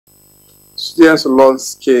Students' loan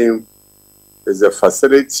scheme is a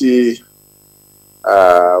facility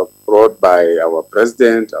brought by our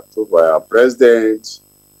president, approved by our president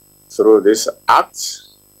through this act,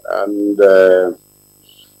 and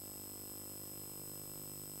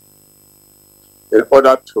in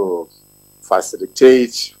order to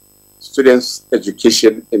facilitate students'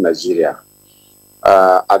 education in Nigeria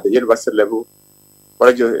at the university level,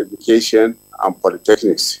 college of education, and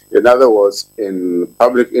polytechnics. In other words, in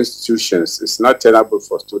public institutions, it's not tenable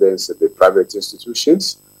for students in the private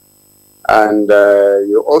institutions. And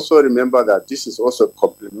you also remember that this is also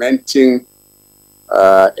complementing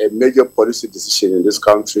a major policy decision in this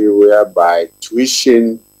country whereby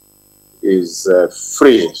tuition is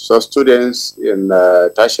free. So students in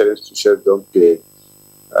tertiary institutions don't pay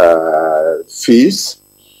fees.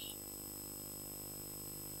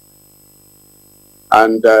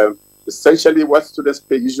 And essentially what students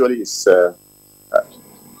pay usually is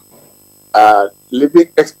living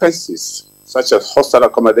expenses, such as hostel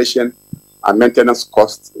accommodation and maintenance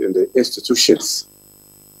costs in the institutions.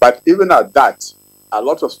 But even at that, a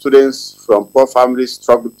lot of students from poor families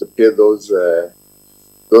struggle to pay those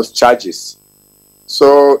charges.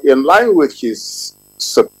 So in line with his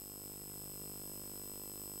support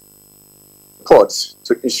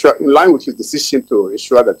to ensure, in line with his decision to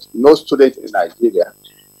ensure that no student in Nigeria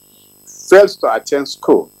fails to attend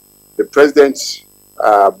school, the president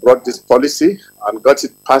brought this policy and got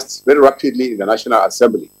it passed very rapidly in the National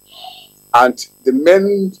Assembly. And the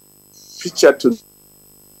main feature to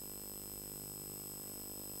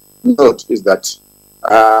note is that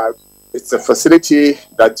it's a facility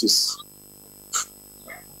that is,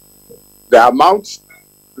 the amount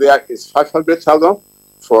there is 500,000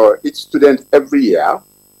 for each student every year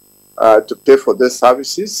to pay for these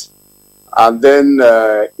services. And then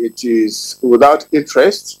it is without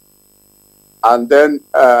interest. And then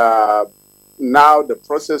now the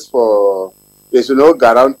process for, there's no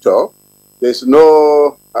guarantor, there's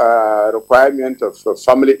no requirement of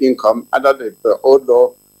family income. Under the old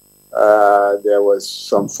law, there was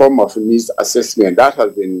some form of needs assessment that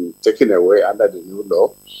has been taken away under the new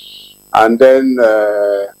law. And then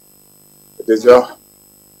there's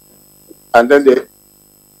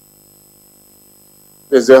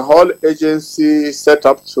a whole agency set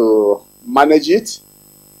up to manage it,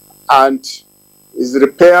 and is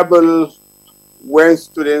repayable when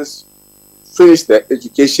students finish their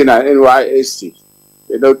education at NYSC.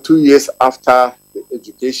 2 years after the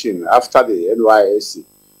education, after the NYSC,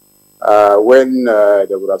 when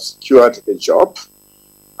they would have secured a job.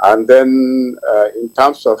 And then in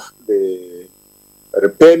terms of the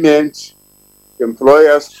repayment,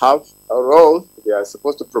 employers have a role. They are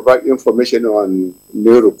supposed to provide information on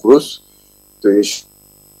new recruits to ensure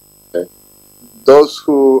those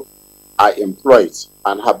who are employed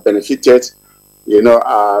and have benefited,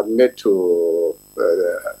 are made to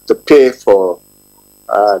pay for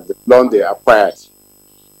the loan they acquired.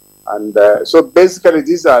 And so basically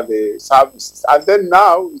these are the services. And then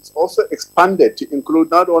now it's also expanded to include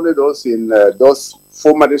not only those in those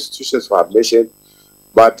formal institutions who have mentioned,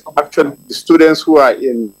 but actually the students who are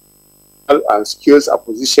in and skills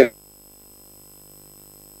acquisition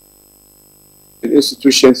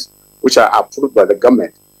institutions which are approved by the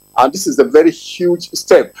government. And this is a very huge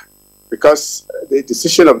step, because the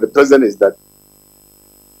decision of the president is that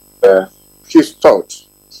his thought,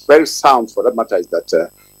 very sound for that matter, is that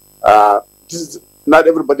not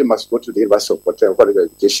everybody must go to the University of Quality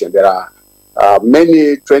Education. There are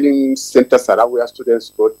many training centers around where students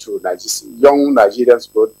go to, young Nigerians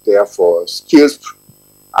go there for skills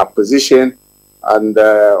acquisition, and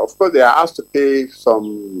of course they are asked to pay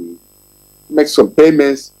make some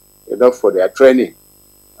payments, for their training.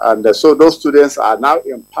 And so those students are now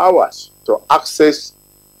empowered to access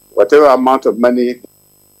whatever amount of money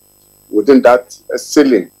within that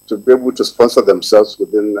ceiling to be able to sponsor themselves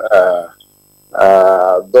within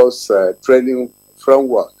those training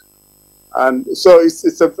framework. And so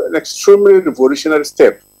it's an extremely revolutionary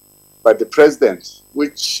step by the president,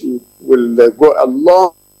 which will go a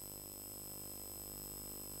long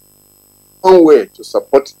way to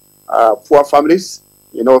support poor families,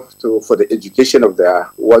 for the education of their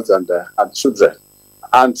wards and children.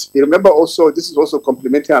 And you remember also, this is also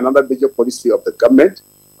complementing another major policy of the government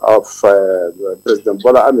of President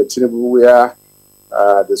Bola Ahmed Tinubu, where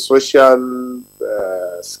the social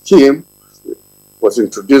scheme was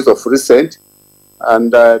introduced of recent,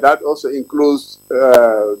 and that also includes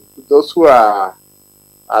those who are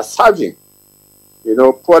serving,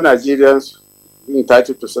 poor Nigerians being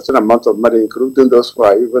entitled to a certain amount of money, including those who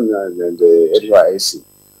are even in the NYSC.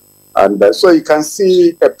 And so you can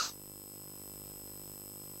see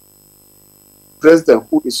president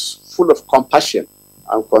who is full of compassion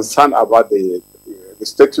and concern about the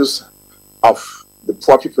status of the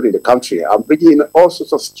poor people in the country, and bringing in all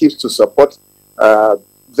sorts of schemes to support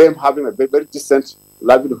them having a very, very decent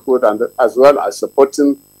livelihood, and as well as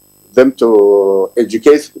supporting them to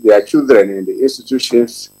educate their children in the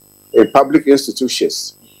institutions, in public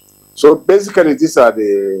institutions. So basically, these are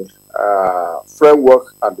the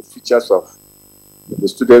framework and the features of the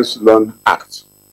Students' Loan Act.